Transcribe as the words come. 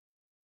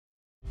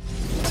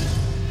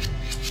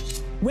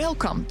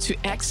Welcome to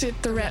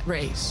Exit the Rat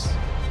Race,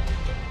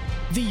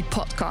 the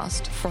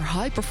podcast for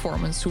high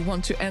performers who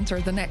want to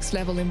enter the next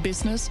level in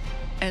business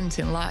and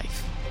in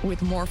life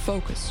with more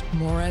focus,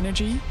 more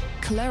energy,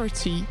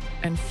 clarity,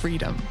 and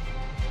freedom.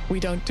 We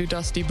don't do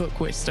dusty book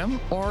wisdom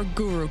or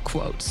guru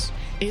quotes.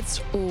 It's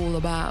all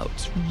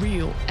about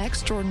real,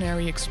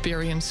 extraordinary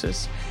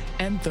experiences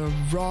and the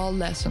raw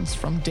lessons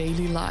from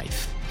daily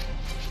life.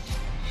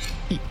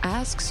 He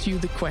asks you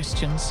the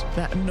questions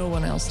that no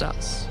one else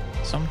does.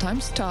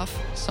 Sometimes tough,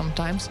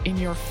 sometimes in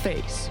your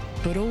face,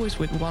 but always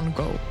with one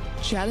goal,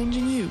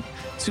 challenging you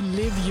to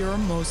live your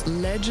most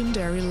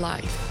legendary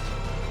life.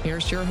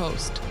 Here's your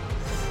host,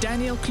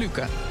 Daniel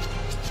Kluke.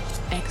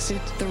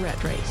 Exit the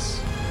Rat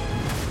Race.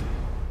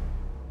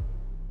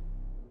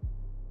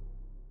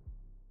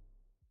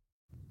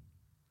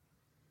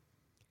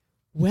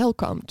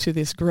 Welcome to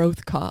this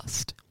growth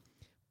cast,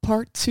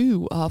 part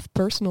 2 of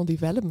personal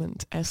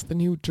development as the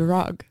new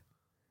drug.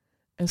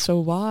 And so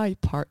why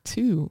part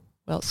 2?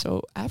 Well,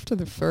 so after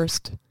the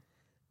first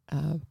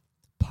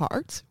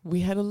part,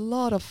 we had a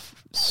lot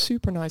of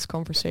super nice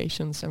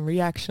conversations and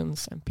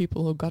reactions and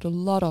people who got a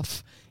lot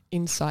of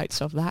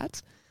insights of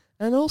that.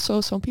 And also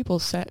some people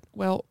said,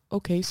 well,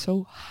 okay,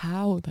 so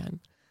how then?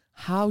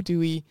 How do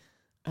we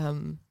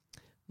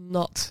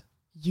not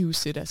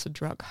use it as a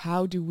drug?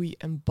 How do we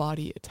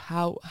embody it?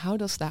 How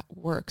does that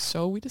work?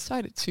 So we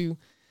decided to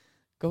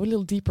go a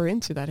little deeper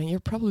into that, and you're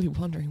probably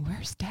wondering,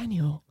 where's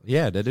Daniel?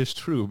 Yeah, that is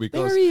true,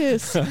 because there he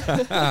is.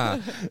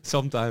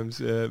 Sometimes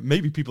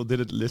maybe people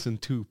didn't listen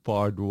to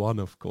part 1,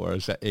 of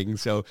course, Ing.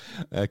 So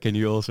can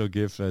you also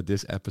give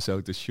this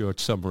episode a short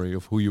summary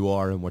of who you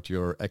are and what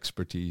your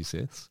expertise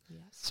is?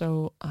 Yes.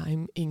 So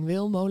I'm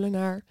Ingwil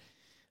Molenaar.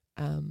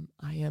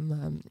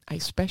 I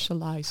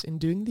specialize in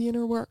doing the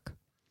inner work.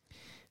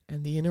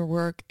 And the inner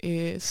work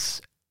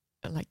is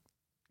like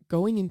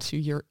going into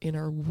your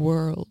inner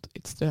world.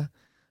 It's the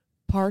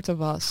part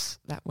of us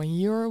that when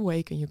you're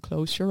awake and you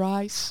close your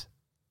eyes,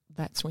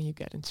 that's when you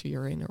get into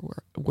your inner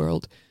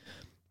world.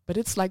 But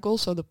it's like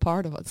also the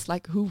part of us,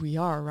 like who we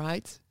are,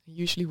 right?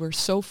 Usually we're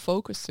so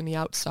focused in the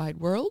outside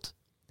world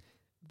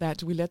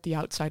that we let the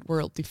outside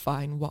world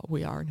define what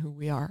we are and who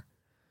we are.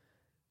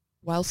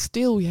 While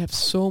still we have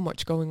so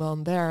much going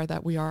on there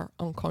that we are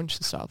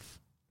unconscious of.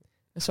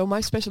 And so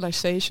my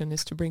specialization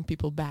is to bring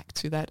people back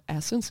to that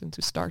essence and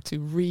to start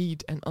to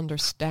read and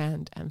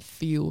understand and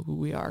feel who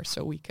we are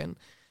so we can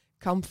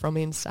come from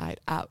inside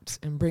out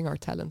and bring our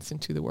talents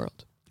into the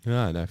world.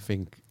 Yeah, and I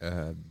think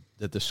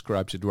that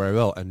describes it very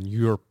well. And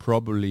you're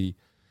probably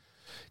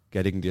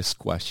getting this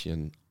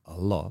question a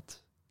lot.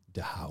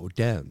 The how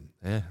then?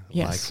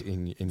 Yes. Like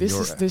in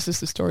this is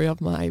the story of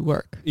my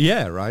work.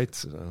 Yeah,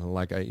 right.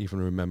 Like I even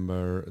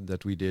remember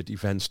that we did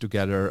events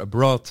together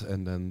abroad,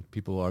 and then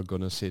people are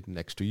going to sit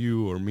next to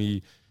you or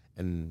me,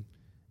 and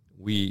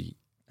we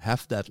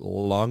have that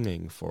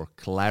longing for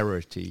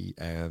clarity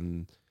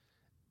and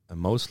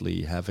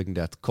mostly having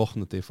that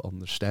cognitive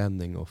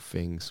understanding of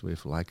things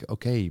with like,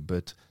 okay,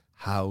 but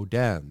how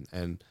then?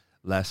 And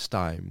last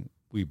time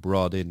we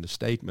brought in the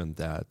statement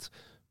that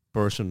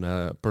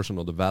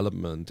personal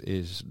development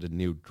is the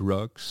new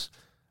drugs.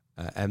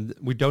 And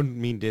we don't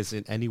mean this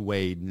in any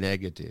way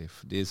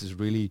negative. This is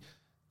really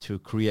to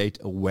create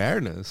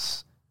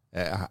awareness.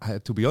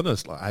 To be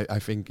honest, I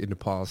think in the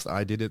past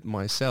I did it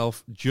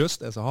myself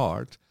just as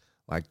hard,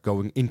 like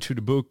going into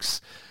the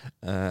books,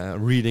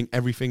 reading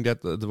everything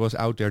that was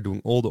out there,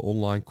 doing all the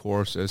online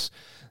courses,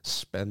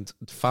 spent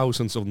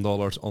thousands of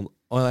dollars on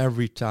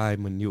every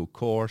time a new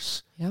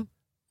course. Yeah.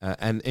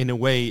 And in a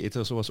way, it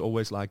was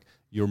always like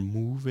you're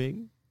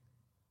moving,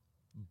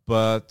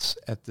 but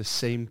at the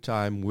same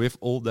time, with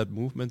all that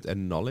movement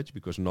and knowledge,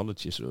 because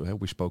knowledge is,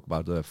 we spoke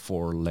about the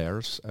 4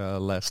 layers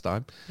last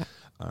time.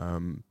 Yeah.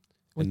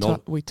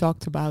 We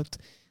talked about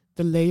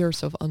the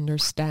layers of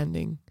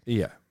understanding.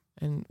 Yeah.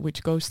 And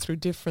which goes through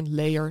different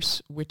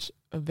layers, which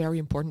a very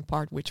important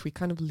part, which we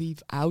kind of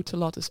leave out a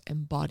lot, is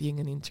embodying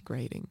and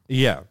integrating.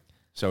 Yeah.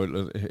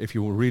 So if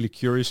you were really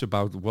curious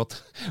about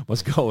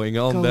what's going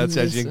on, that's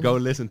as you can go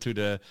listen to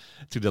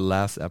the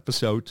last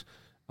episode.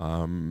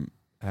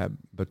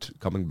 But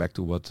coming back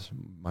to what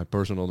my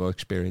personal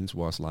experience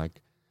was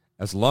like,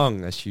 as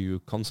long as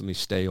you constantly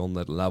stay on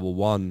that level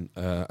 1,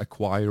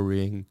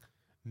 acquiring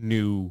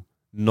new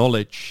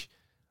knowledge,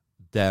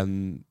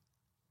 then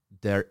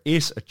there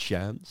is a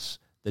chance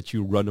that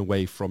you run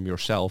away from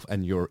yourself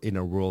and your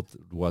inner world,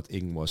 what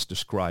Ing was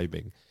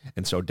describing.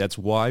 And so that's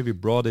why we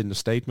brought in the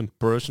statement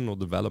personal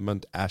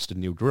development as the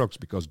new drugs,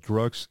 because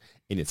drugs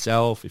in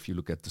itself, if you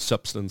look at the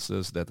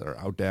substances that are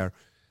out there,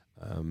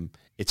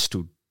 it's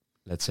to,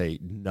 let's say,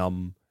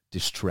 numb,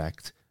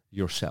 distract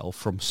yourself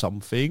from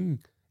something,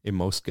 in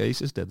most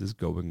cases, that is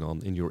going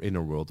on in your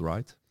inner world,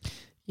 right?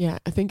 Yeah,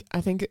 I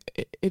think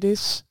it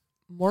is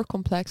more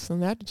complex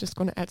than that. I'm just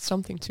going to add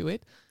something to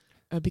it,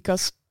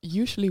 because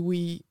usually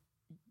we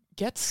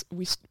get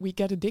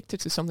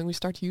addicted to something. We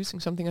start using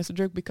something as a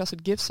drug because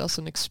it gives us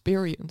an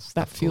experience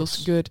that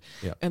feels good,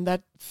 and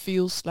that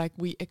feels like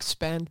we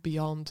expand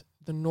beyond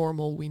the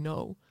normal we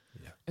know.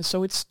 Yeah. And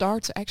so it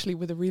starts actually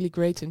with a really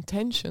great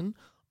intention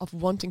of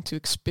wanting to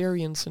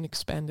experience an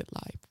expanded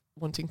life,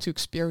 wanting to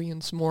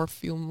experience more,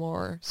 feel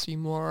more, see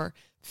more,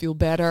 feel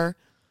better.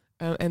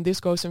 And this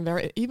goes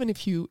in even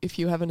if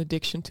you have an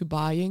addiction to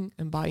buying,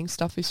 and buying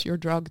stuff is your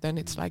drug, then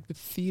it's like the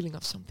feeling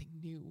of something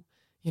new.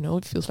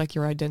 It feels like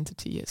your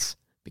identity is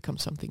become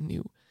something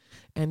new.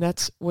 And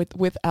that's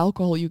with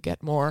alcohol, you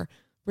get more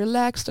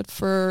relaxed at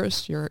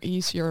first, you're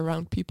easier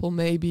around people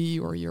maybe,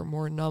 or you're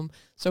more numb.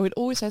 So it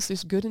always has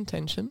this good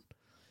intention.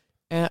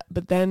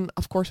 But then,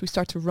 of course, we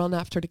start to run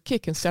after the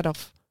kick instead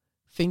of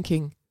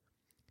thinking,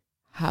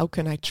 how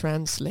can I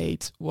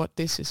translate what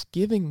this is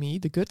giving me,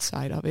 the good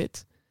side of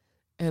it,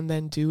 and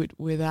then do it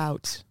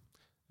without.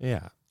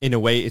 Yeah. In a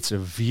way, it's a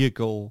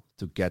vehicle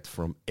to get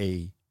from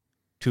A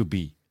to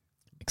B.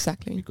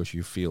 Exactly. Because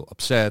you feel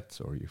upset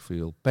or you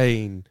feel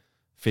pain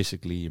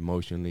physically,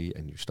 emotionally,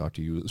 and you start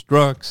to use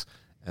drugs,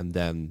 and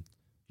then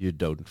you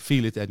don't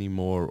feel it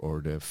anymore,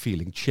 or the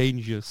feeling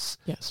changes.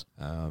 Yes.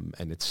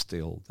 And it's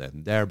still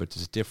then there, but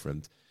it's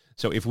different.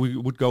 So if we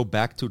would go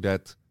back to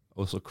that,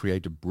 also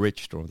create a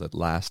bridge from that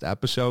last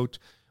episode.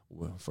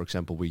 Well, for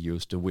example, we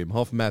used the Wim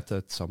Hof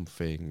method,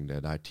 something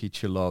that I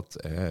teach a lot,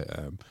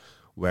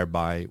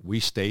 whereby we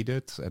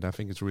stated, and I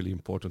think it's really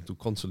important to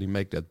constantly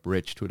make that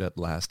bridge to that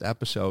last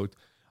episode.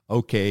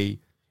 Okay,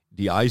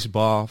 the ice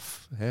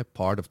bath,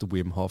 part of the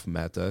Wim Hof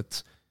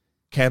method,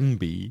 can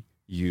be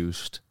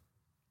used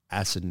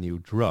as a new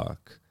drug,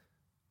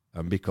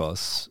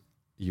 because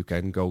you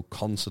can go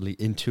constantly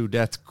into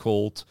that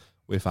cold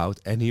without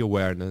any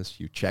awareness.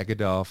 You check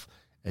it off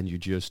and you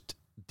just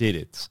did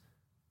it.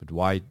 But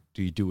why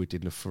do you do it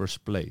in the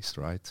first place,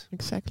 right?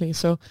 Exactly.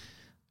 So,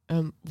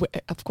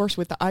 of course,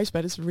 with the ice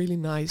bath, it's a really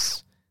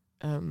nice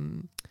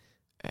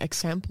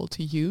example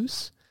to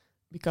use,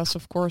 because,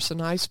 of course, an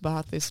ice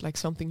bath is like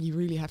something you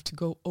really have to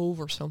go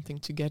over something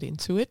to get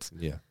into it.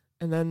 Yeah.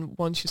 And then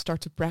once you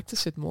start to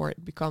practice it more,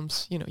 it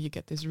becomes, you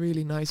get this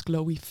really nice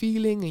glowy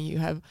feeling, and you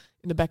have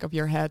in the back of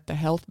your head the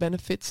health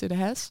benefits it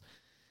has.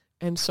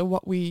 And so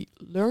what we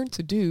learn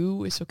to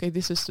do is, okay,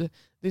 this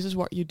is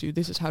what you do.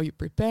 This is how you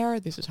prepare.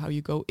 This is how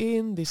you go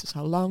in. This is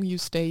how long you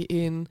stay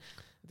in.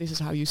 This is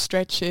how you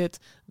stretch it.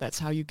 That's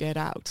how you get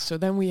out. So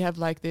then we have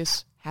like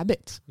this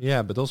habit.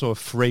 Yeah, but also a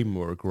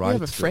framework, right? We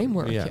have a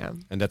framework, yeah.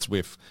 And that's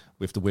with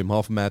the Wim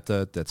Hof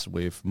method. That's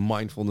with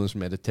mindfulness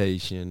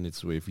meditation.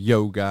 It's with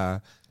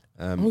yoga.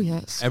 Oh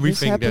yes,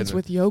 everything this happens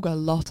with yoga a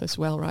lot as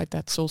well, right?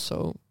 That's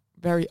also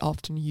very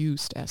often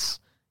used as,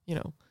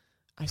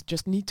 I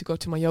just need to go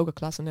to my yoga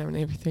class and then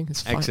everything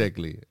is fine.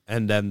 Exactly.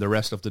 And then the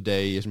rest of the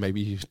day is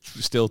maybe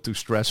still too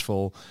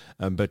stressful.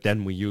 But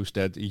then we use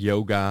that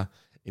yoga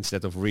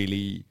instead of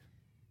really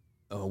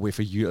with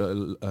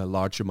a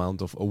large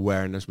amount of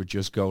awareness. We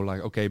just go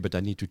like, okay, but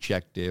I need to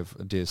check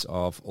this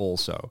off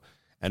also.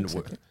 And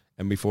exactly.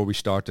 And before we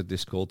started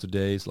this call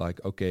today, it's like,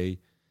 okay,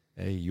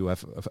 hey, you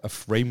have a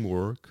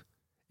framework.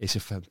 Is a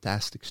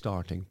fantastic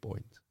starting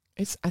point.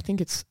 I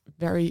think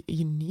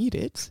you need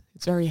it.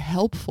 It's very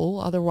helpful.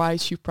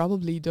 Otherwise, you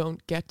probably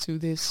don't get to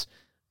this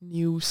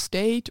new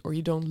state, or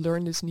you don't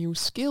learn this new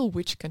skill,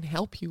 which can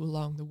help you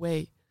along the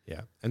way.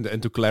 Yeah,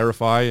 and to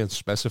clarify and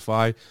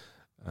specify,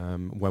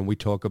 when we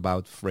talk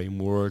about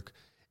framework,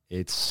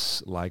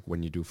 it's like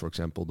when you do, for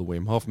example, the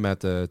Wim Hof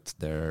method,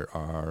 there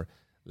are,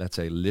 let's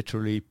say,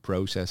 literally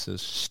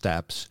processes,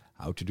 steps,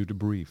 how to do the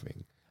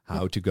breathing,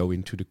 how to go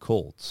into the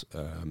cold.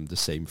 The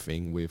same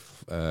thing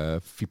with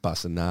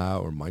Vipassana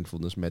or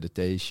mindfulness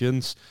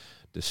meditations,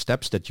 the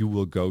steps that you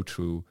will go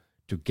through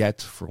to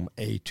get from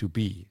A to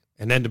B.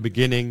 And in the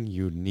beginning,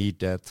 you need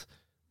that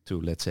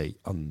to, let's say,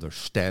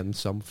 understand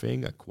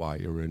something,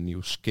 acquire a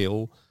new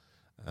skill.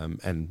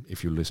 And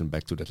if you listen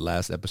back to that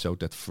last episode,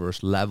 that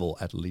first level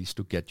at least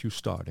to get you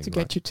starting. To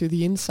get you to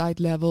the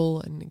inside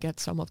level and get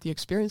some of the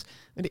experience.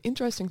 And the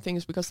interesting thing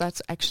is because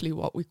that's actually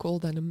what we call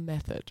then a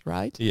method,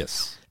 right?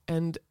 Yes.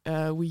 And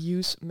we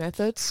use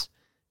methods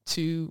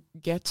to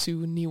get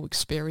to a new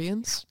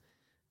experience.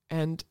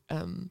 And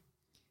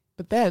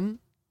but then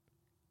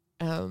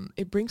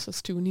it brings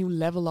us to a new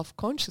level of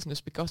consciousness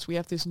because we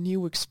have this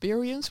new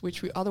experience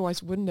which we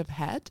otherwise wouldn't have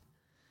had.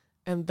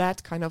 And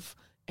that kind of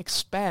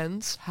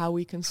expands how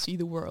we can see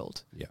the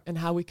world and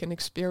how we can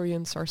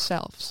experience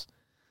ourselves.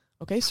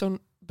 Okay, so,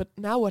 but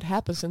now what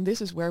happens, and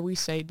this is where we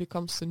say it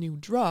becomes the new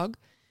drug,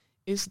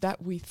 is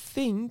that we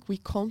think we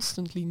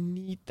constantly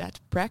need that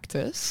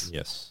practice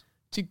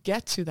to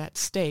get to that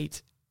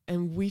state.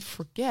 And we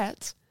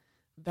forget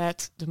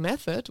that the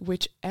method,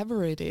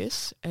 whichever it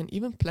is, and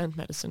even plant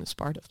medicine is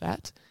part of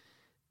that,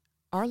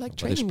 are like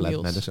training wheels. What is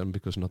plant medicine?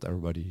 Because not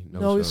everybody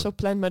knows. No, so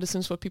plant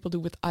medicine is what people do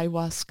with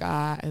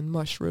ayahuasca and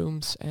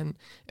mushrooms. And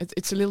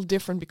it's a little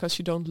different because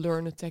you don't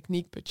learn a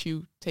technique, but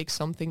you take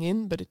something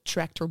in, but it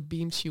tractor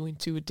beams you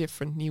into a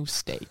different new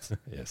state.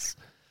 Yes.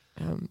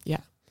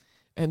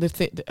 And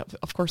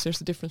of course, there's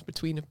a difference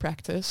between a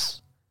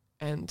practice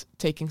and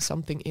taking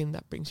something in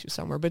that brings you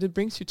somewhere. But it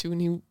brings you to a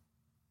new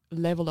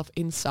level of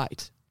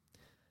insight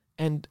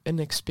and an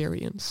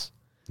experience.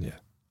 Yeah.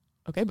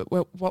 Okay, but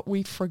what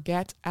we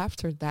forget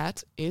after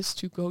that is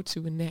to go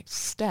to a next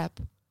step.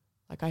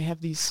 Like I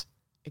have these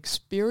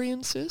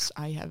experiences,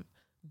 I have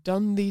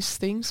done these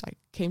things, I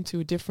came to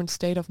a different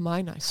state of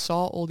mind. I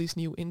saw all these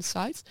new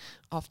insights.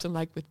 Often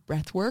like with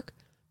breath work,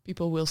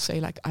 people will say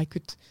like, I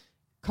could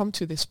come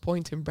to this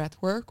point in breath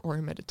work or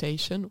in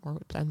meditation or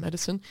with plant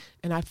medicine,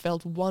 and I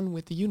felt one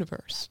with the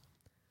universe.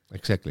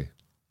 Exactly.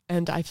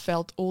 And I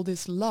felt all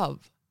this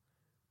love.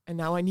 And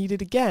now I need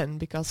it again,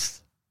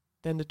 because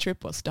then the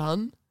trip was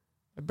done.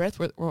 The breath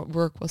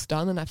work was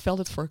done, and I felt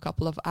it for a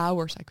couple of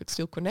hours. I could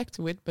still connect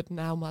to it, but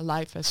now my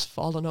life has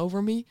fallen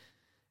over me.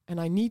 And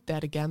I need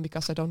that again,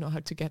 because I don't know how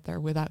to get there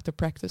without the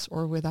practice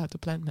or without the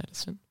plant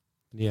medicine.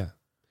 Yeah.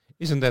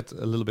 Isn't that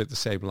a little bit the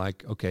same?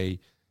 Like, okay,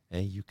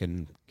 you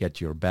can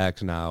get your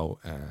bags now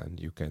and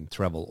you can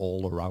travel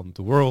all around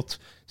the world,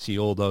 see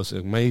all those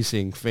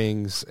amazing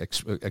things,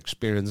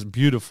 experience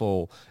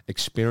beautiful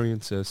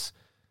experiences.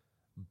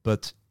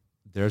 But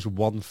there's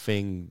one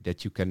thing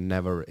that you can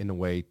never, in a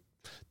way,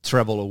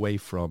 travel away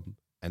from,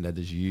 and that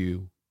is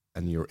you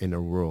and your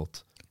inner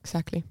world.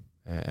 Exactly.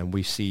 And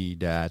we see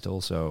that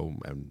also,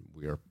 and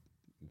we are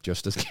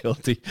just as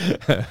guilty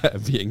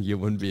being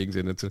human beings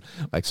in it.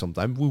 Like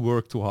sometimes we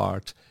work too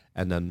hard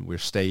and then we're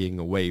staying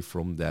away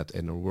from that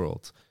inner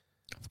world.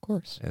 Of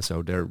course. And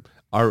so there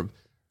are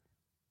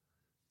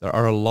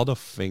a lot of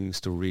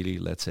things to really,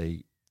 let's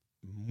say,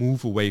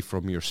 move away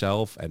from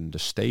yourself. And the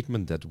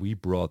statement that we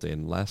brought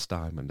in last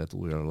time and that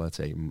we are, let's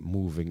say,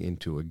 moving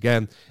into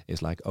again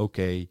is like,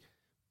 okay,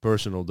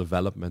 personal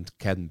development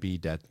can be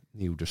that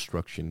new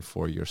destruction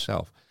for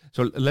yourself.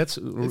 So let's...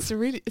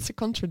 It's a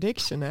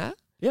contradiction, eh?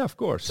 Yeah, of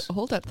course. So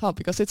hold that thought,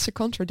 because it's a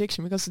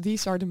contradiction, because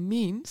these are the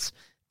means,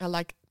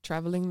 like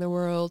traveling the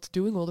world,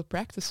 doing all the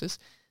practices,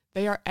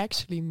 they are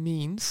actually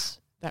means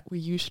that we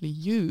usually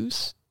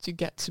use to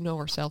get to know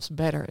ourselves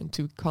better and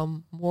to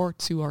come more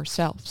to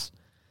ourselves.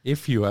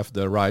 If you have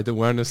the right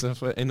awareness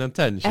of and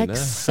attention.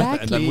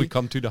 Exactly. And then we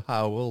come to the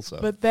how also.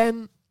 But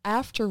then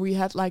after we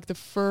had like the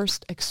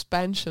first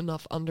expansion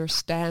of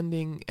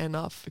understanding and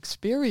of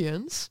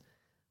experience,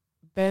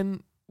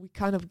 then we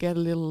kind of get a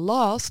little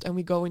lost and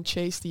we go and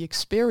chase the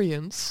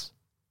experience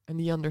and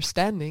the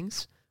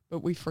understandings,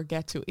 but we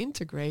forget to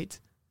integrate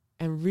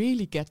and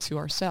really get to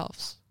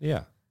ourselves.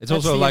 Yeah. It's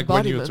That's also like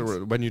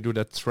embodiment. when you do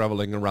that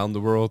traveling around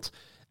the world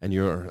and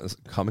you're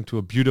coming to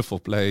a beautiful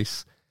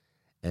place,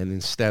 and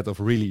instead of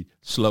really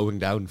slowing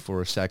down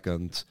for a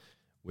second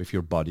with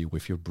your body,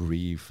 with your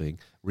breathing,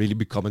 really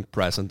becoming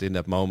present in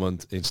that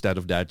moment, instead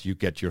of that you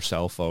get your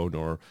cell phone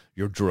or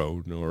your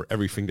drone or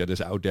everything that is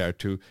out there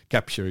to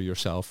capture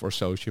yourself for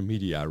social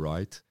media,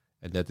 right?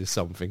 And that is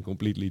something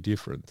completely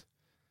different.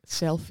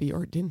 Selfie,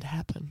 or it didn't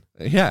happen.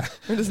 Yeah.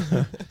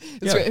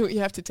 You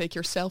have to take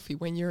your selfie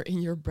when you're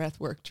in your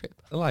breathwork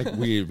trip. Like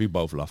we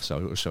both love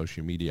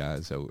social media,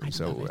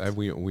 and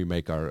we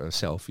make our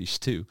selfies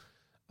too.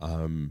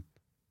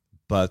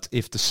 But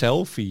if the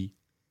selfie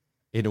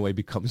in a way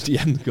becomes the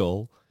end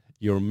goal,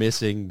 you're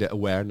missing the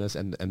awareness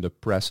and the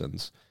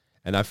presence.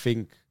 And I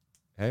think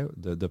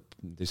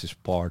this is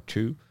part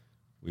 2.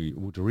 We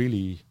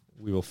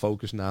will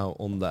focus now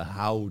on the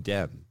how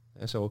then.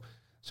 And so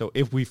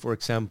if we, for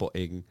example,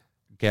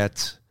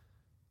 get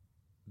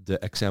the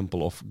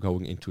example of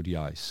going into the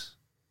ice,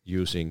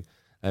 using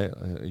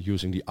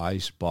the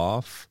ice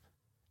bath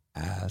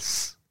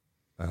as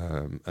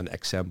an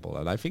example.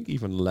 And I think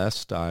even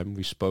last time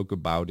we spoke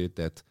about it,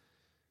 that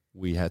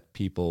we had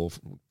people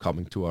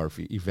coming to our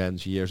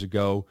events years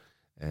ago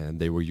and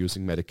they were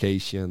using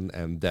medication,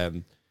 and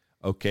then,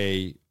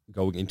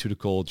 going into the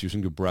cold,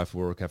 using the breath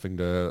work, having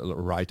the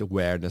right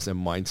awareness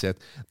and mindset,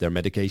 their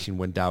medication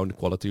went down, the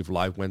quality of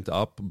life went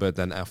up, but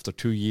then after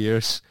 2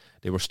 years,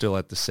 they were still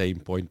at the same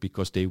point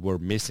because they were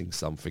missing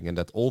something, and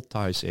that all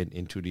ties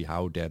into the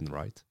how then,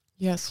 right?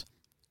 Yes.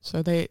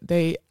 So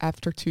they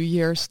after 2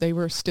 years, they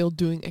were still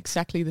doing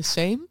exactly the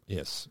same.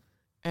 Yes.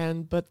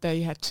 But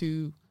they had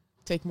to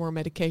take more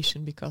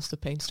medication because the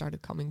pain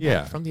started coming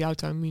back from the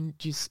autoimmune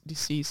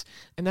disease.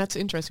 And that's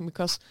interesting,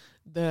 because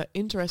the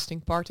interesting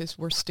part is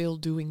we're still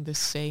doing the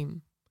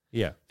same.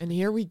 Yeah. And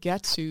here we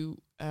get to,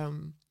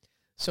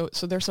 so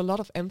there's a lot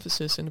of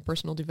emphasis in the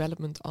personal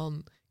development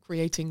on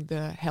creating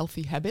the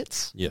healthy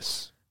habits.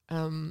 Yes.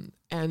 And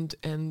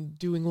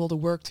doing all the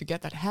work to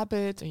get that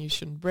habit, and you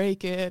shouldn't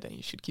break it, and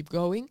you should keep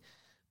going.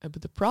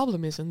 But the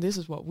problem is, and this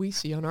is what we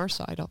see on our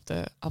side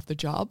of the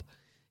job,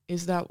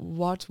 is that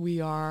what we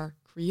are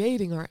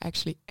creating are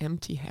actually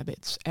empty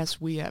habits,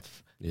 as we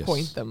have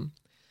coined them.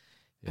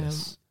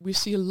 Yes. We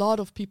see a lot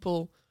of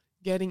people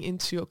getting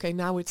into,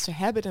 now it's a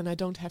habit and I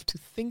don't have to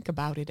think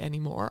about it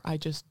anymore. I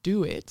just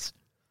do it.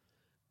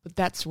 But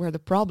that's where the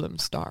problem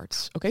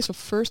starts. So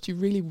first you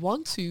really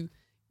want to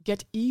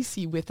get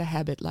easy with a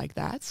habit like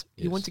that.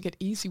 You want to get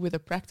easy with a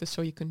practice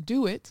so you can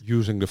do it.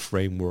 Using the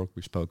framework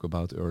we spoke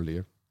about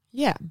earlier.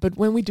 Yeah, but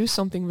when we do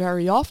something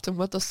very often,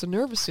 what does the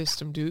nervous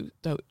system do?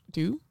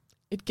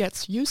 It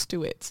gets used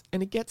to it,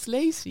 and it gets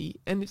lazy,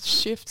 and it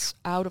shifts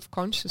out of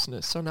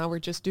consciousness. So now we're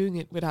just doing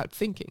it without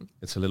thinking.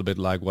 It's a little bit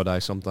like what I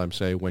sometimes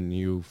say when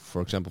you,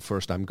 for example,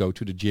 first time go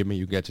to the gym and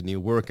you get a new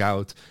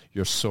workout,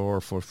 you're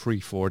sore for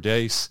 3-4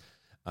 days.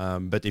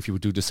 But if you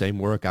do the same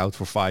workout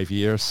for 5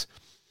 years,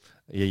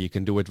 you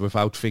can do it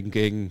without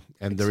thinking,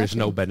 and there is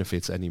no Exactly.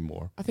 benefits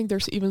anymore. I think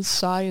there's even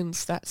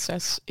science that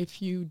says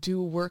if you do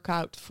a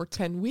workout for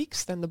 10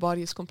 weeks, then the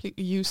body is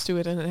completely used to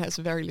it and it has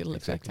very little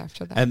effect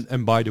Exactly. after that.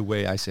 And by the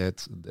way, I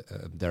said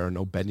there are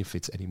no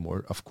benefits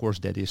anymore. Of course,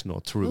 that is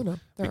not true. Oh, no,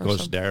 there are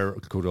Because some. there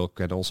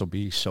can also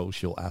be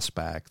social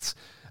aspects.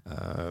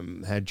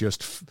 Had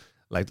just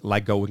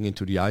like going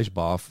into the ice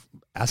bath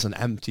as an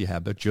empty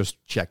habit,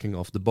 just checking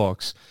off the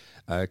box,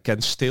 can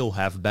still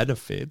have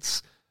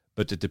benefits,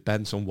 but it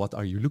depends on what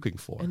are you looking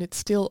for. And it's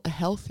still a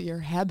healthier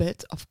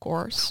habit, of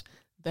course,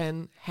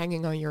 than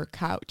hanging on your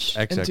couch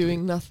and Exactly.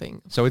 doing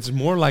nothing. So it's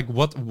more like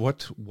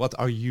what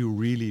are you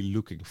really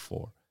looking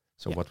for?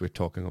 So Yeah. what we're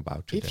talking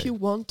about today. If you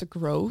want the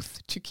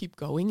growth to keep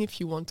going,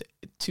 if you want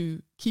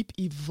to keep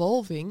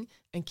evolving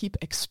and keep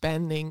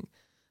expanding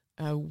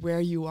where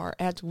you are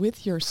at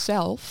with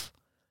yourself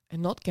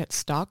and not get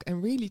stuck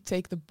and really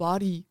take the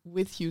body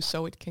with you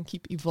so it can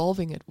keep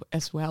evolving it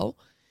as well,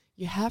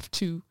 you have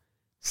to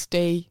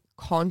stay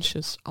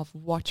conscious of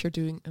what you're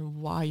doing and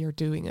why you're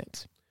doing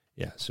it.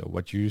 Yeah, so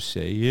what you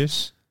say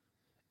is,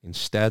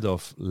 instead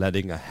of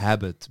letting a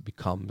habit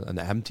become an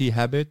empty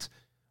habit,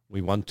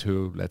 we want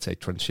to, let's say,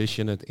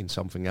 transition it in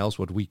something else,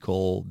 what we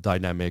call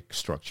dynamic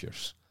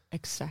structures.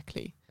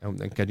 Exactly.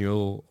 And can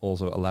you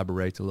also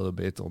elaborate a little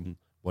bit on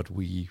what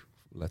we,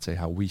 let's say,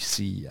 how we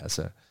see as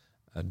a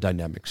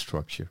dynamic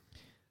structure?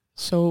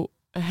 So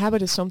a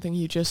habit is something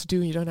you just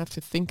do. You don't have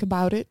to think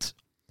about it.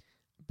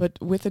 But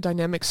with a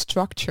dynamic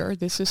structure,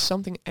 this is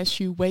something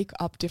as you wake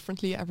up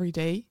differently every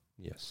day,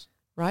 Yes.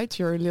 right?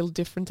 You're a little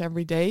different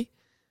every day.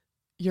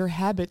 Your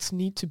habits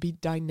need to be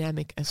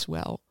dynamic as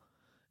well.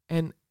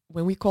 And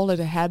when we call it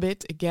a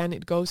habit, again,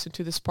 it goes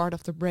into this part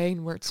of the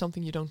brain where it's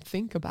something you don't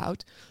think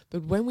about.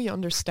 But when we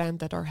understand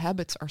that our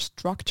habits are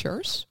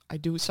structures, I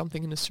do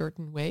something in a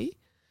certain way,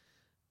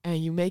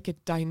 and you make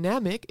it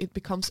dynamic, it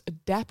becomes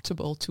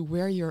adaptable to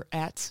where you're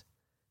at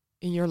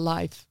in your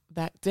life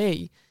that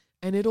day.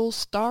 And it all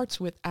starts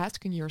with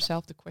asking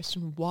yourself the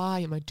question, why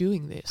am I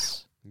doing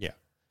this? Yeah.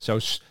 So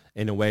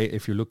in a way,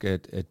 if you look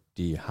at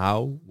the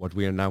how, what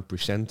we are now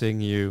presenting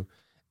you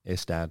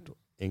is that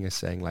Inge is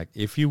saying, like,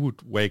 if you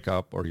would wake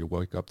up, or you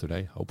wake up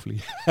today,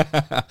 hopefully,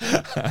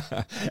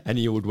 and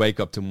you would wake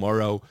up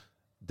tomorrow,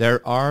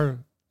 there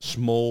are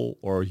small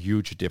or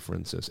huge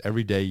differences.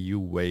 Every day you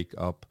wake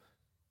up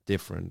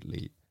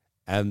differently.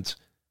 And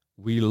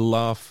we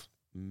love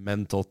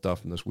mental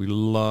toughness. We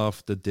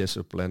love the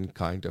discipline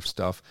kind of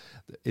stuff.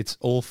 It's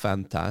all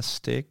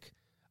fantastic.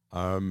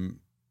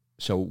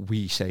 So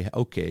we say,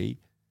 okay,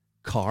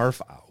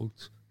 carve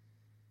out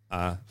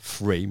a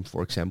frame,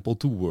 for example,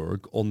 to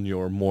work on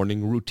your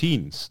morning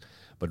routines.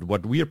 But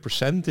what we are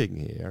presenting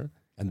here,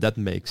 and that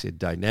makes it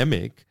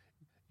dynamic,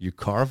 you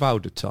carve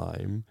out a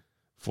time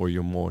for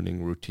your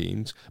morning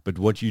routines, but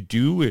what you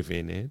do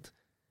within it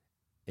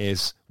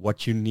is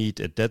what you need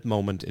at that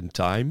moment in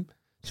time.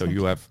 So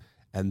you have,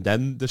 and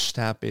then the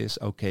step is,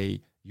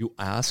 okay, you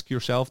ask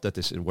yourself, that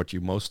is what you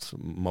most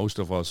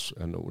of us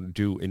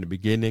do in the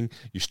beginning,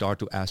 you start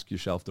to ask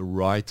yourself the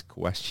right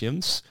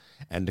questions,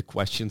 and the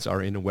questions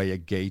are in a way a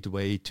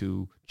gateway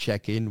to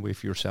check in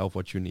with yourself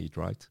what you need,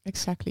 right?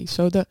 Exactly.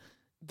 So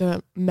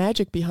the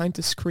magic behind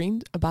the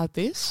screen about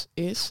this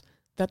is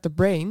that the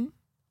brain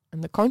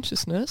and the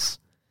consciousness,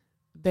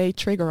 they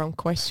trigger on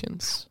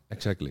questions.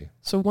 Exactly.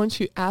 So once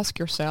you ask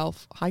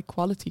yourself high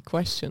quality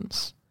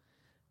questions,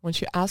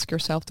 once you ask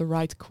yourself the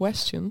right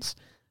questions,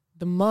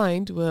 the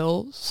mind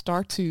will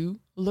start to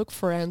look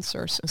for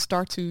answers and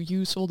start to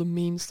use all the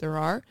means there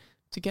are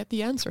to get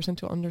the answers and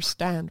to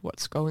understand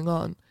what's going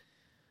on.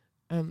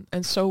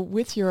 And so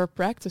with your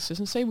practices,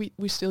 and say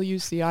we still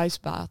use the ice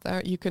bath,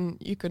 you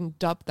can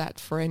dub that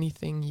for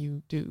anything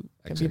you do.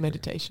 It can Exactly. be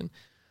meditation.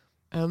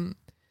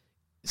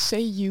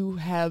 Say you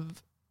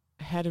have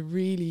had a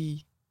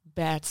really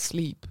bad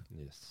sleep,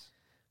 Yes.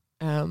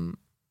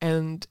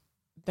 and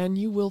then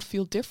you will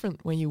feel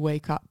different when you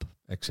wake up.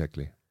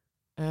 Exactly.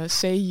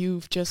 Say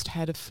you've just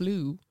had a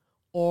flu,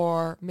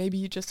 or maybe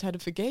you just had a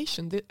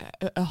vacation,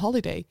 a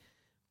holiday.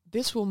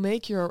 This will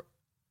make your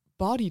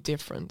body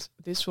different.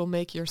 This will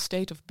make your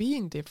state of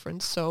being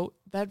different. So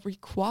that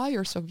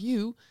requires of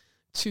you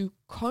to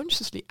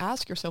consciously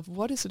ask yourself,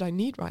 what is it I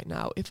need right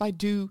now? If I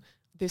do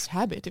this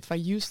habit, if I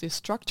use this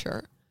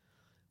structure,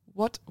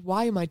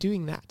 why am I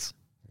doing that?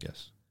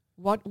 Yes.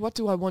 What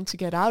do I want to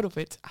get out of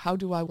it? How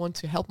do I want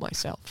to help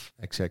myself?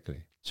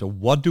 Exactly. So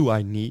what do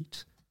I need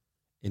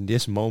in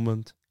this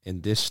moment,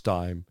 in this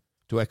time,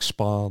 to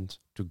expand,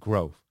 to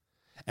grow?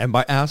 And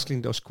by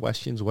asking those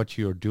questions, what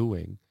you're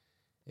doing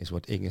is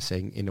what Inge is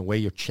saying. In a way,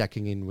 you're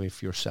checking in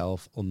with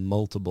yourself on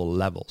multiple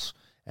levels.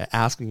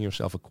 Asking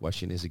yourself a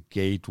question is a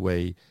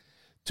gateway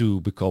to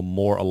become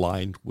more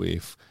aligned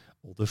with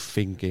all the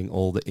thinking,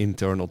 all the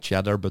internal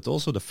chatter, but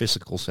also the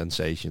physical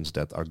sensations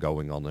that are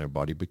going on in your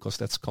body, because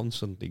that's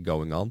constantly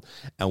going on.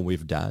 And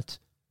with that,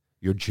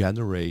 you're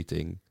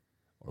generating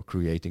or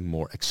creating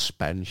more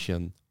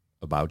expansion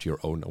about your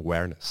own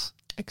awareness.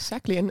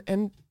 Exactly.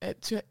 And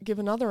to give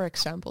another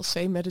example,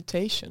 say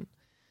meditation.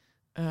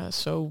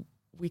 So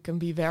we can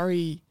be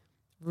very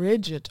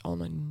rigid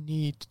on I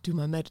need to do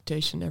my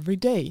meditation every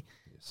day.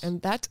 Yes.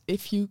 And that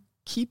if you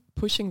keep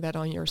pushing that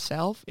on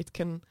yourself, it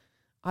can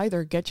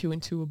either get you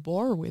into a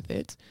bore with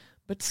it,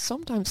 but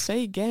sometimes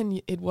say again,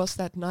 it was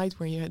that night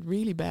where you had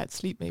really bad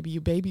sleep. Maybe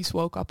your babies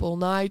woke up all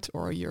night,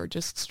 or you're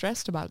just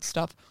stressed about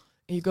stuff,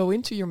 and you go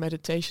into your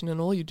meditation and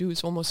all you do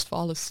is almost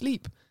fall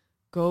asleep.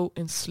 Go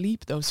and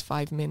sleep those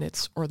 5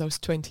 minutes or those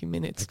 20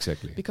 minutes.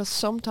 Exactly. Because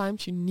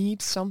sometimes you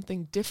need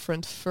something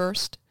different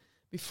first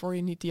before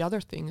you need the other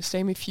thing.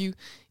 Same if you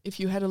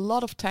had a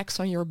lot of tax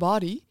on your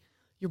body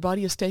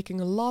is taking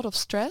a lot of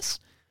stress,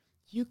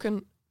 you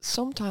can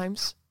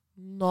sometimes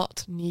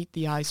not need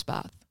the ice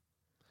bath.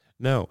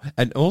 No,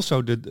 and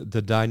also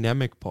the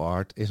dynamic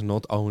part is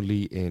not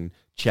only in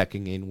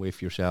checking in with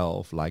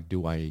yourself, like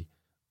do I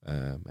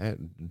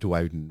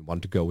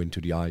want to go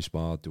into the ice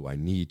bath? Do I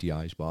need the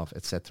ice bath,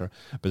 etc.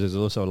 But it's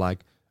also like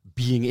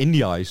being in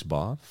the ice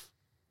bath.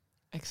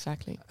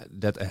 Exactly.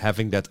 That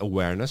having that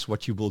awareness,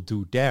 what you will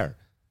do there,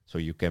 so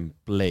you can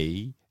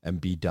play and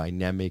be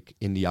dynamic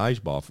in the ice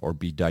bath, or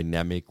be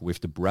dynamic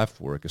with the breath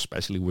work.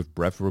 Especially with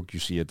breath work, you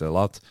see it a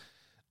lot.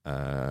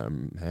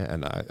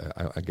 And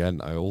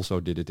I also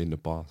did it in the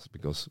past,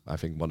 because I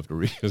think one of the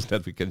reasons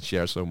that we can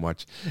share so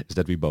much is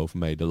that we both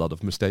made a lot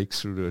of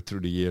mistakes through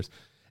the years.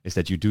 Is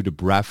that you do the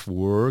breath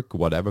work,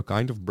 whatever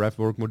kind of breath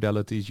work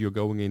modalities you're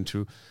going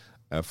into,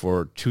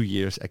 for 2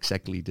 years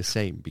exactly the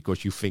same,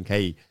 because you think,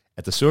 hey,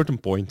 at a certain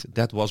point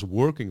that was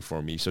working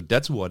for me, so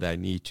that's what I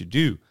need to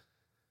do.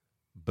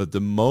 But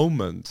the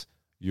moment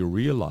you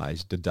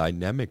realize the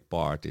dynamic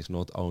part is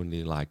not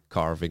only like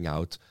carving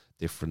out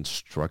different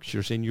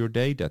structures in your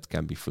day that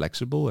can be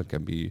flexible and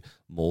can be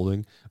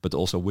molding, but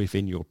also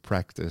within your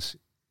practice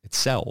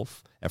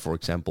itself. And for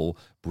example,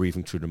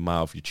 breathing through the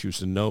mouth, you choose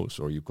the nose,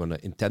 or you're going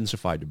to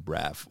intensify the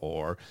breath,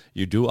 or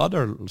you do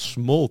other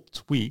small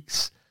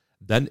tweaks,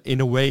 then in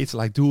a way it's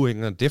like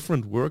doing a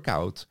different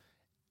workout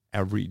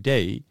every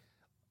day.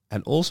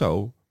 And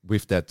also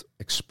with that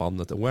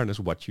expanded awareness,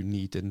 what you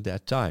need in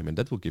that time. And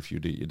that will give you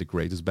the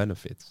greatest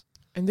benefits.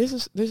 And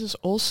this is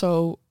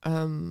also,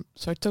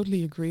 so I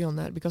totally agree on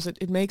that, because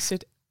it makes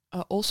it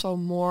also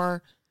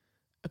more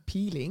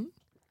appealing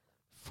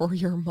for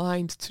your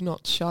mind to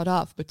not shut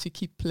off, but to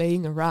keep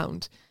playing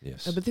around.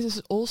 Yes. But this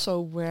is also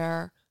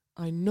where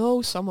I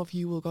know some of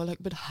you will go like,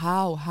 but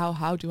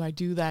how do I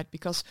do that?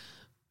 Because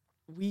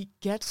we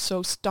get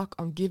so stuck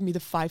on give me the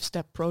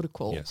 5-step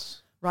protocol.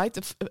 Yes. Right?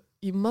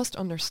 You must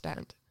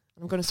understand.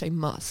 I'm going to say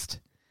must.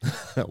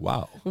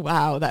 Wow.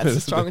 Wow, that's a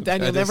strong.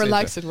 Daniel never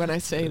likes it when I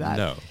say that.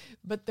 No.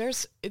 But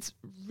it's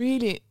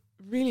really,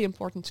 really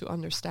important to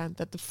understand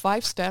that the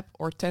 5-step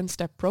or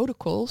 10-step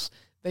protocols,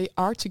 they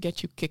are to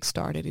get you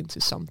kick-started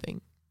into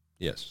something.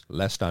 Yes.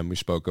 Last time we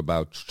spoke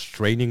about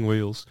training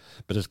wheels,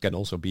 but it can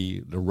also be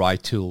the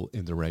right tool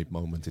in the right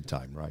moment in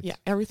time, right? Yeah,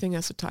 everything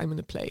has a time and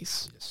a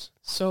place. Yes.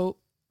 So,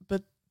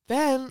 but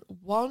then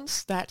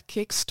once that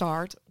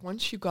kickstart,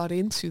 once you got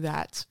into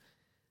that,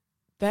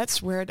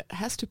 that's where it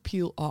has to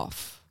peel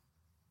off.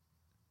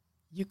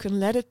 You can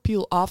let it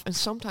peel off and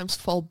sometimes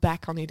fall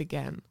back on it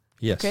again.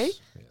 Yes. Okay?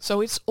 Yes.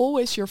 So it's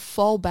always your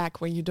fallback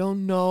when you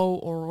don't know,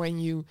 or when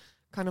you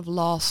kind of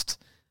lost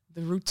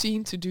the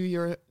routine to do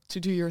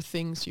your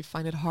things. You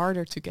find it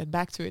harder to get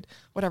back to it.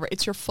 Whatever.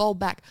 It's your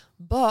fallback.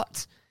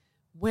 But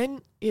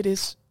when it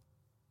is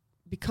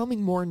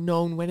becoming more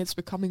known, when it's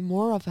becoming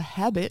more of a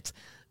habit,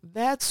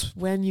 that's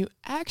when you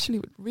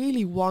actually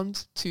really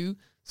want to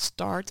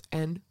start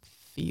and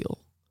feel.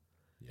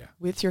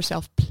 With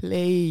yourself,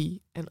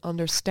 play and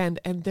understand.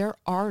 And there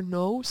are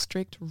no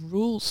strict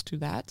rules to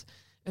that.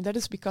 And that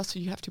is because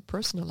you have to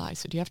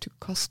personalize it. You have to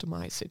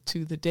customize it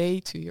to the day,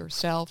 to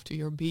yourself, to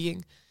your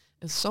being.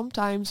 And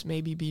sometimes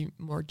maybe be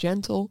more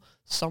gentle,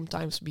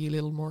 sometimes be a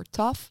little more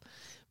tough.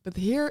 But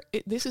here,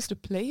 this is the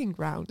playing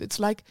ground. It's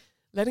like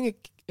letting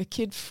a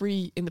kid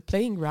free in the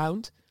playing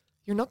ground.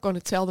 You're not going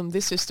to tell them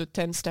this is the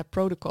 10-step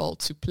protocol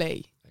to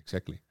play.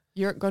 Exactly.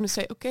 You're going to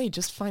say, okay,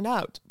 just find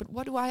out. But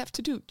what do I have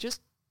to do?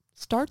 Just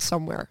start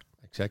somewhere.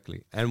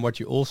 Exactly. And what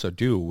you also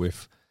do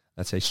with,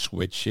 let's say,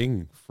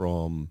 switching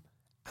from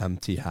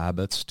empty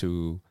habits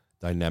to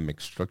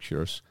dynamic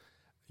structures,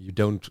 you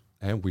don't,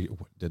 and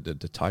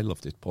the title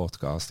of this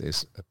podcast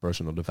is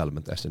Personal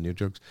Development as the New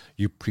Drugs.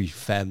 You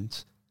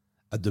prevent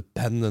a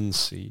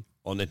dependency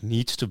on it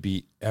needs to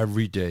be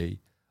every day,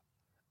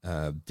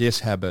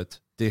 this habit,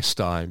 this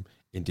time,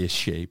 in this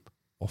shape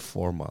or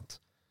format.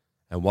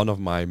 And one of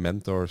my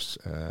mentors,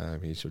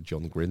 he's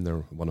John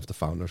Grinder, one of the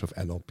founders of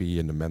NLP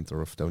and the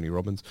mentor of Tony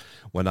Robbins.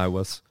 When I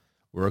was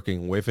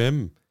working with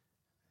him,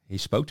 he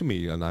spoke to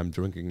me, and I'm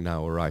drinking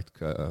now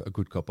a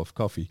good cup of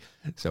coffee.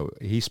 So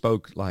he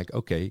spoke like,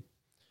 okay,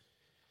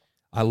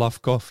 I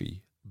love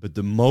coffee, but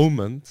the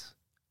moment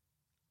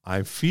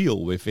I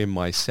feel within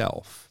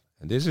myself,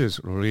 and this is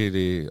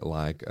really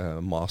like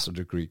a master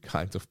degree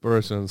kind of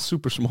person,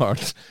 super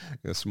smart,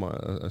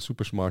 a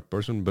super smart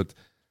person, but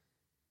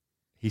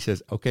he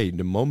says, okay,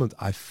 the moment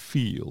I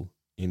feel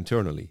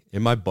internally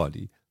in my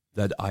body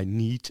that I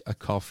need a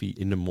coffee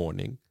in the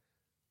morning,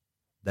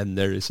 then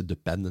there is a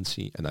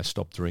dependency and I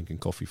stop drinking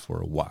coffee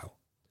for a while.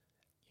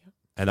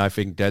 And I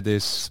think that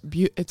is...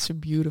 It's a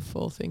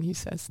beautiful thing he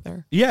says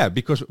there. Yeah,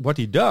 because what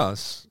he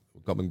does,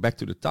 coming back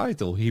to the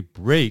title, he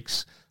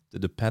breaks the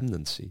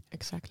dependency.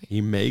 Exactly.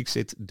 He makes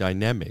it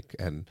dynamic.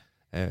 And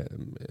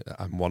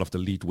I'm one of the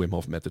lead Wim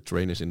Hof method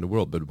trainers in the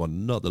world, but what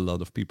not a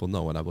lot of people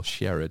know, and I will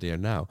share it here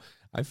now.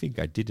 I think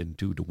I didn't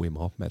do the Wim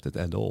Hof method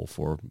at all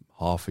for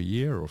half a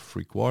year or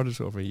 3/4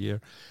 of a year.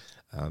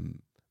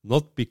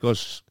 Not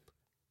because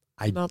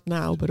Not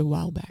now, but a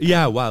while back.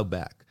 Yeah, a while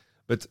back.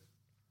 But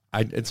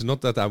it's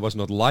not that I was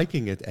not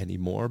liking it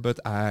anymore, but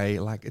I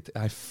like it.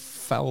 I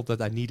felt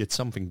that I needed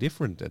something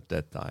different at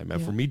that time.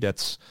 And for me,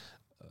 that's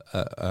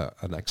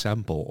an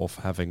example of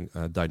having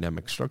a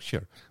dynamic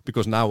structure,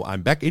 because now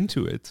I'm back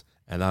into it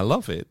and I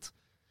love it.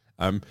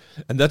 And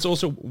that's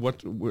also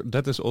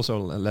that is also,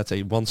 let's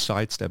say, one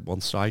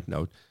side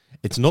note.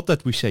 It's not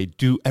that we say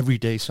do every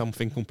day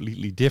something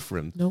completely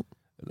different. No.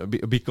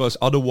 Because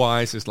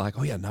otherwise it's like,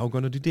 oh yeah, now I'm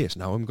going to do this,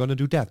 now I'm going to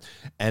do that.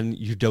 And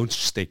you don't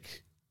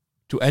stick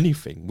to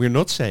anything. We're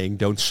not saying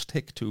don't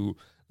stick to,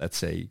 let's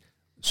say,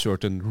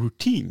 certain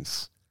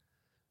routines.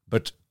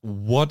 But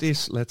what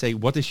is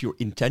your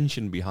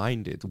intention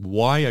behind it?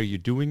 Why are you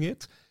doing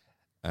it?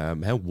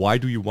 Why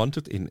do you want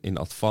it in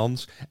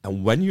advance?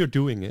 And when you're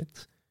doing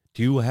it,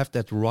 do you have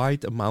that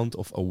right amount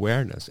of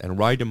awareness? And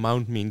right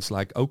amount means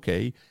like,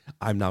 okay,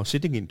 I'm now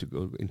sitting into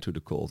the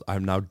cold.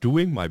 I'm now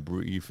doing my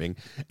breathing.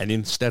 And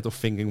instead of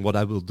thinking what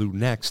I will do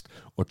next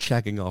or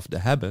checking off the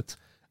habit,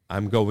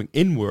 I'm going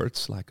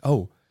inwards like,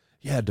 oh,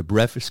 yeah, the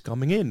breath is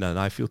coming in and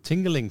I feel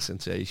tingling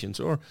sensations,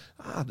 or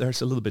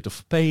there's a little bit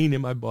of pain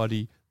in my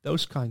body.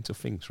 Those kinds of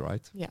things,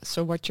 right? Yeah,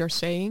 so what you're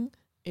saying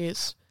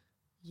is,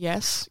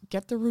 yes,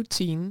 get the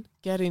routine,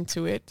 get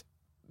into it,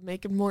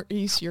 make it more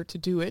easier to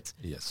do it.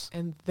 Yes.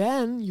 And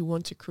then you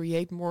want to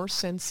create more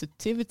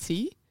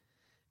sensitivity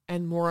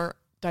and more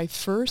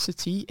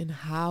diversity in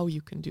how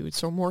you can do it.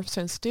 So more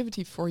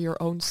sensitivity for your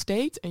own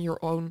state and your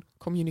own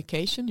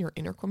communication, your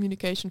inner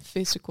communication,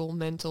 physical,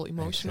 mental,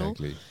 emotional.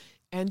 Exactly.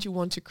 And you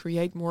want to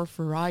create more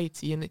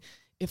variety. And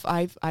if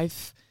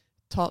I've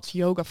taught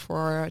yoga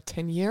for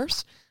 10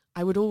 years,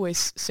 I would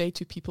always say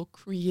to people,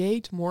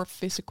 create more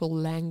physical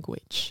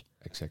language.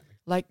 Exactly.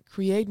 Like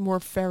create more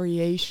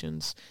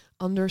variations.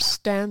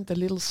 Understand the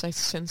little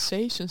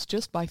sensations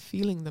just by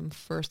feeling them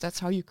first. That's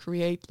how you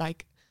create,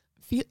 like,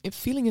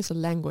 feeling is a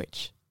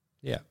language.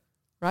 Yeah.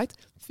 Right?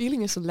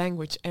 Feeling is a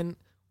language. And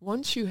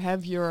once you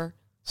have your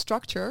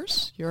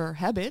structures, your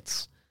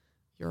habits,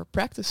 your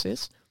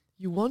practices,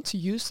 you want to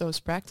use those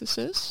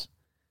practices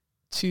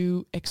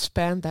to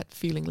expand that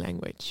feeling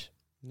language.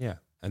 Yeah.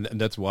 And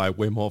that's why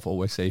Wim Hof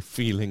always say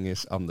feeling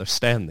is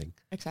understanding.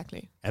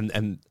 Exactly.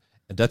 And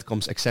that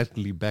comes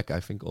exactly back, I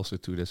think, also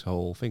to this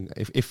whole thing.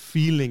 If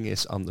feeling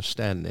is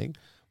understanding,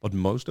 what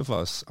most of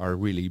us are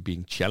really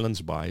being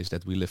challenged by is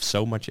that we live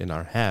so much in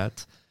our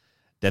head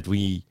that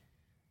we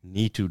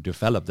need to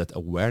develop that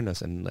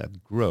awareness and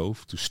that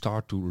growth to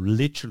start to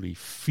literally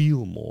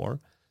feel more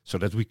so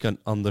that we can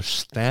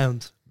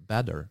understand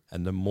better.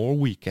 And the more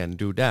we can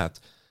do that,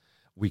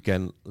 we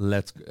can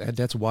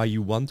that's why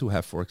you want to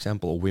have, for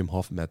example, a Wim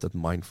Hof method,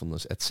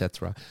 mindfulness,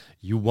 etc.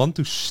 You want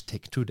to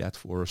stick to that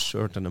for a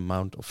certain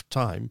amount of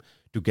time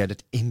to get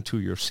it into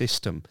your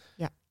system.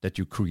 Yeah. That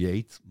you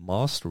create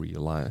mastery.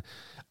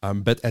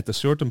 But at a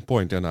certain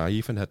point, and I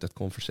even had that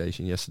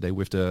conversation yesterday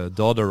with the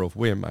daughter of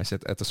Wim, I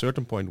said at a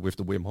certain point with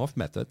the Wim Hof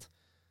method,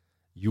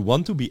 you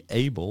want to be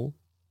able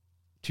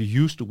to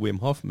use the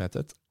Wim Hof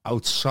method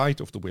outside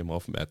of the Wim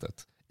Hof method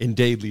in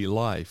daily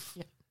life.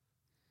 Yeah.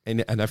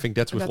 And I think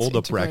that's with all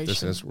the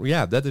practices.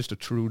 Yeah, that is the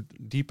true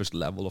deepest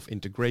level of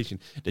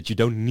integration, that you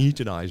don't need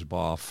an ice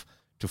bath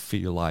to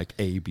feel like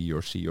A, B,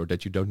 or C, or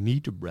that you don't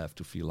need to breath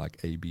to feel like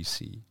A, B,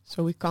 C.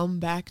 So we come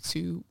back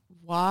to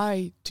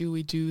why do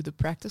we do the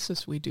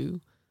practices we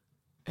do?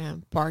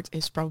 And part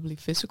is probably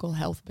physical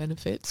health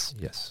benefits.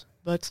 Yes.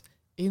 But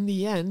in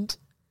the end,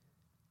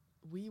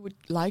 we would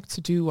like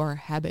to do our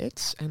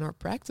habits and our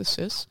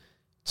practices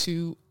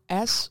to,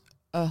 as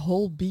a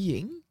whole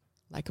being,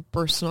 like a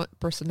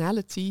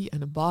personality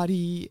and a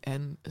body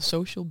and a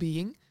social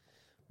being,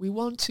 we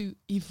want to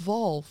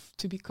evolve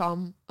to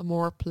become a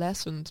more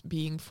pleasant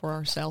being for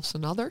ourselves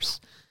and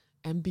others.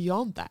 And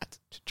beyond that,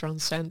 to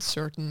transcend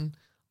certain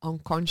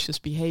unconscious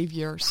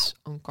behaviors,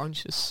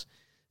 unconscious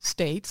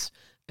states.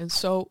 And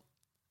so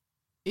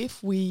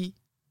if we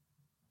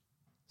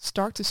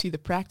start to see the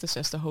practice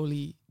as the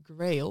holy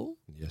grail.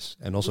 Yes,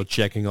 and also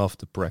checking off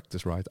the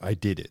practice, right? I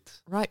did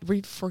it. Right, we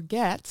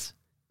forget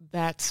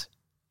that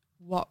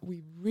what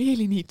we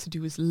really need to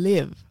do is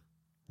live.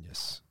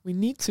 Yes. We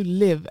need to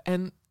live.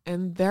 And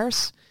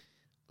there's,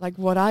 like,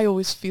 what I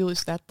always feel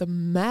is that the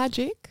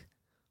magic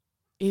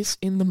is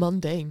in the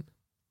mundane.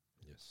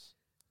 Yes.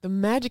 The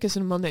magic is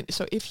in the mundane.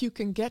 So if you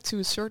can get to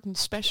a certain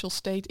special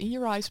state in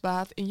your ice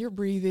bath, in your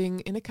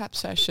breathing, in a CAP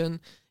session,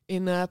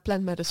 in a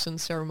plant medicine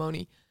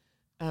ceremony,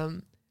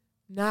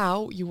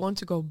 now you want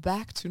to go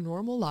back to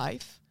normal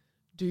life,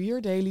 do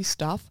your daily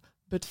stuff,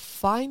 but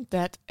find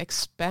that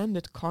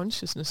expanded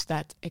consciousness,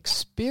 that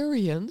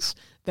experience,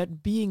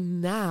 that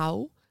being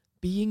now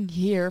being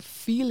here,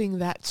 feeling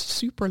that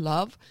super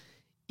love,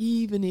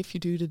 even if you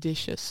do the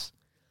dishes.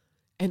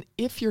 And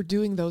if you're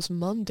doing those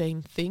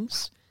mundane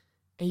things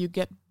and you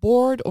get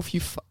bored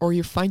or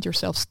you find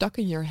yourself stuck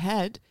in your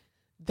head,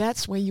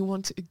 that's when you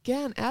want to,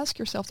 again, ask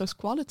yourself those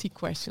quality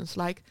questions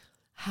like,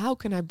 how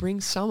can I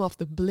bring some of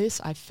the bliss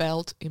I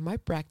felt in my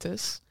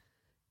practice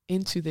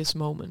into this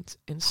moment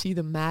and see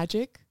the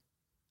magic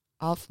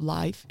of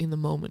life in the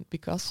moment?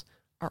 Because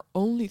our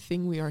only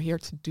thing we are here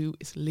to do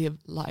is live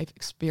life,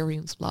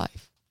 experience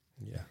life.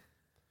 Yeah.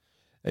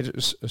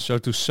 So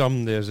to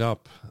sum this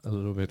up a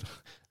little bit,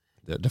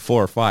 the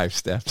 4 or 5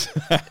 steps.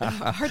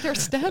 Are there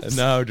steps?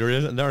 No,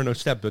 there are no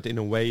steps. But in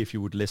a way, if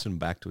you would listen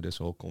back to this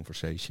whole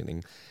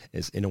conversation,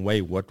 is in a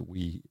way what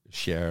we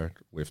shared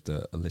with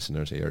the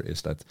listeners here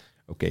is that,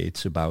 okay,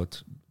 it's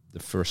about the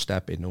first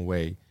step in a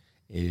way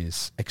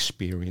is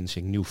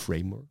experiencing new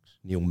frameworks,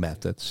 new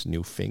methods,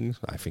 new things.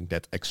 I think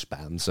that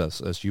expands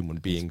us as human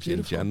beings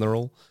in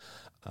general.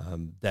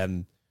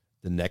 Then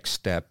the next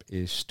step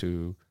is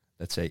to,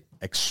 let's say,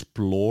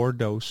 explore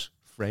those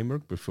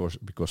frameworks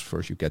because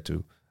first you get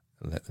to,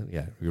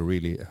 you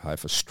really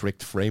have a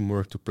strict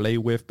framework to play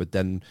with, but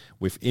then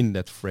within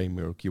that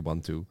framework you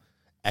want to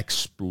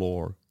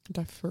explore,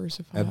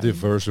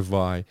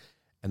 diversify,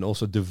 and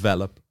also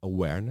develop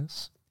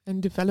awareness.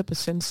 And develop a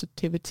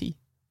sensitivity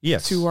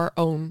yes. to our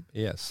own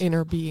yes.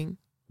 inner being.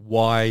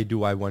 Why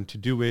do I want to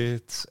do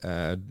it?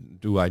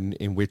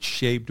 In which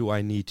shape do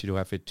I need to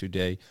have it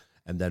today?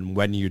 And then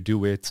when you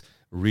do it,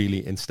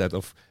 really instead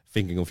of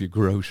thinking of your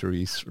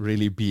groceries,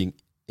 really being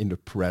in the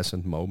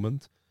present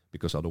moment,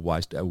 because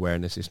otherwise the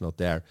awareness is not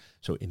there.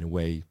 So in a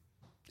way,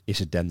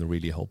 is it then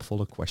really helpful?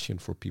 A question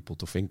for people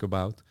to think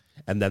about.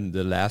 And then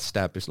the last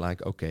step is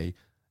like, okay,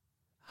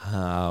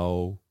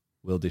 how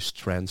will this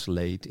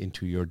translate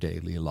into your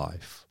daily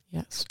life?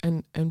 Yes.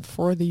 And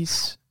for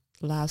these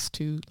last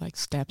 2 like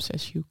steps,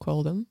 as you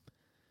call them,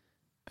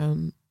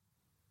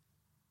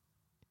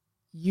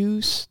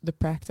 use the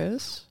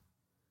practice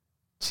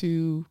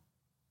to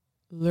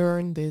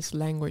learn this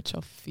language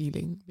of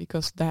feeling,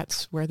 because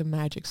that's where the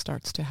magic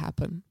starts to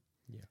happen.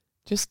 Yeah.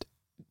 Just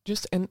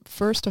and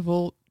first of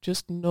all,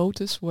 just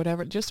notice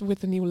whatever, just with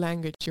the new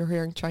language, you're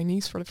hearing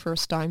Chinese for the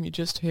first time, you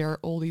just hear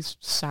all these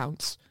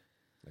sounds.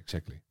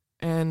 Exactly.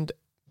 And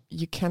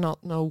you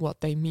cannot know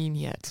what they mean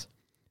yet,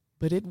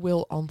 but it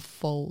will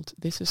unfold.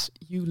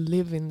 You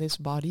live in this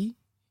body,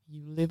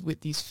 you live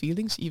with these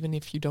feelings, even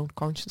if you don't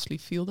consciously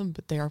feel them,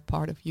 but they are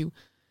part of you.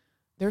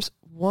 There's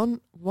one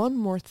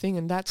more thing,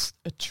 and that's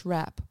a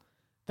trap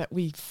that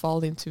we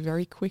fall into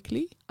very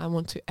quickly. I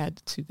want to add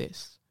to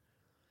this.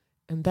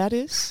 And that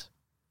is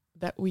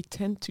that we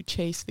tend to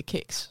chase the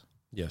kicks.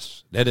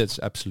 Yes, that is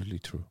absolutely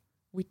true.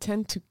 We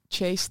tend to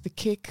chase the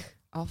kick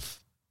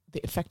of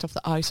the effect of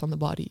the ice on the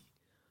body.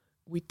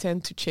 We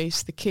tend to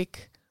chase the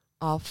kick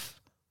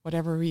of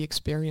whatever we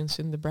experience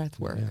in the breath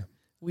work. Yeah.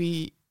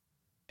 We,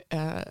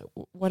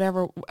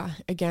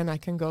 again, I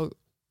can go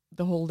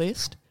the whole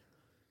list.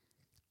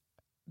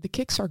 The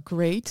kicks are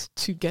great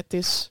to get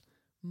this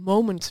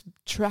moment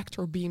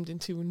tractor beamed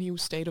into a new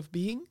state of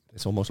being.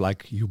 It's almost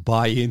like you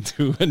buy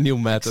into a new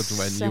method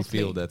when you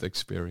feel that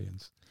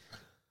experience.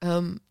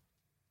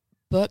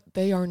 But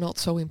they are not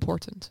so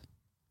important.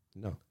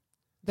 No.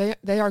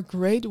 They are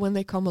great when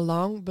they come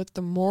along, but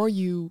the more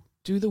you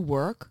do the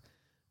work,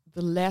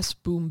 the less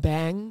boom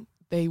bang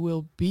they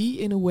will be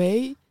in a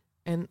way.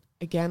 And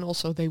again,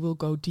 also they will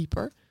go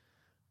deeper,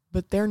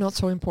 but they're not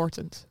so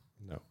important.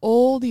 No.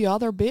 All the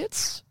other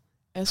bits,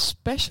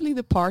 especially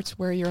the parts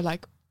where you're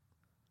like,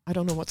 I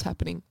don't know what's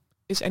happening.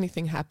 Is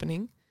anything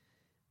happening?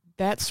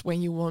 That's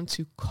when you want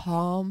to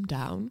calm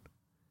down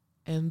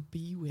and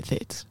be with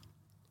it.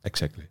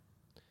 Exactly.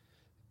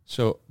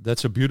 So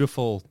that's a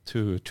beautiful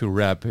to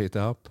wrap it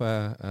up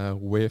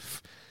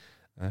with.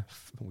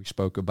 We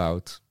spoke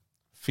about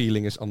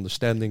feeling is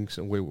understanding,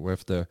 so we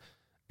have the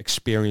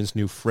experience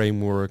new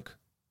framework,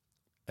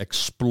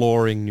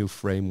 exploring new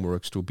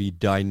frameworks to be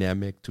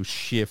dynamic, to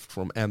shift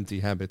from empty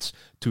habits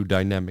to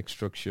dynamic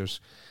structures,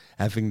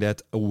 having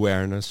that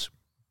awareness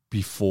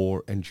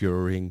before and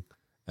during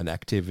an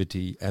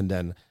activity, and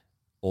then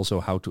also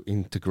how to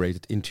integrate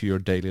it into your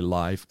daily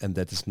life. And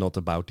that is not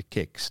about the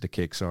kicks. The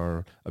kicks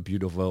are a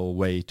beautiful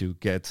way to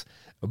get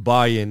a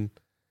buy-in.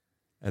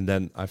 And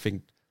then I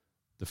think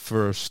the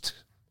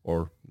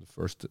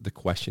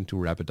question to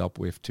wrap it up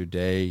with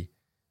today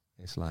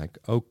is like,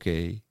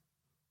 okay,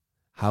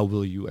 how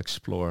will you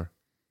explore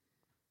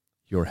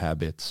your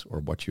habits or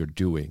what you're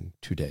doing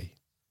today?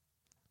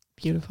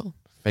 Beautiful.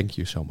 Thank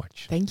you so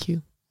much. Thank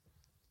you.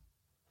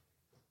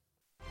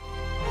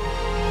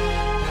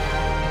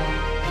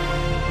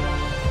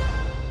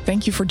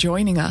 Thank you for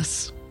joining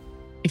us.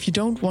 If you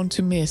don't want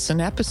to miss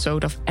an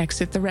episode of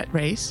Exit the Rat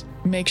Race,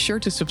 make sure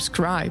to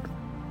subscribe.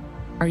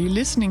 Are you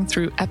listening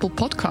through Apple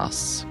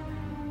Podcasts?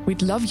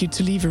 We'd love you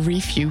to leave a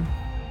review.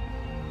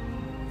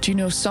 Do you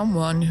know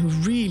someone who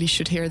really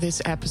should hear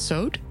this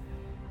episode?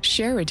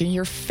 Share it in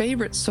your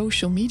favorite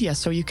social media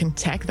so you can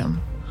tag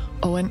them.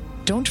 Oh, and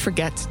don't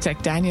forget to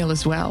tag Daniel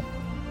as well.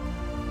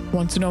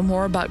 Want to know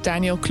more about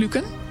Daniel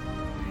Kluken?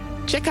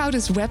 check out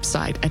his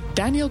website at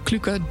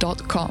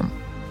danielkluke.com.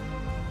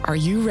 Are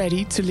you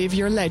ready to live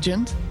your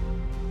legend?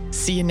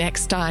 See you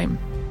next time.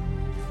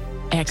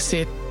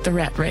 Exit the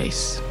rat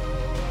race.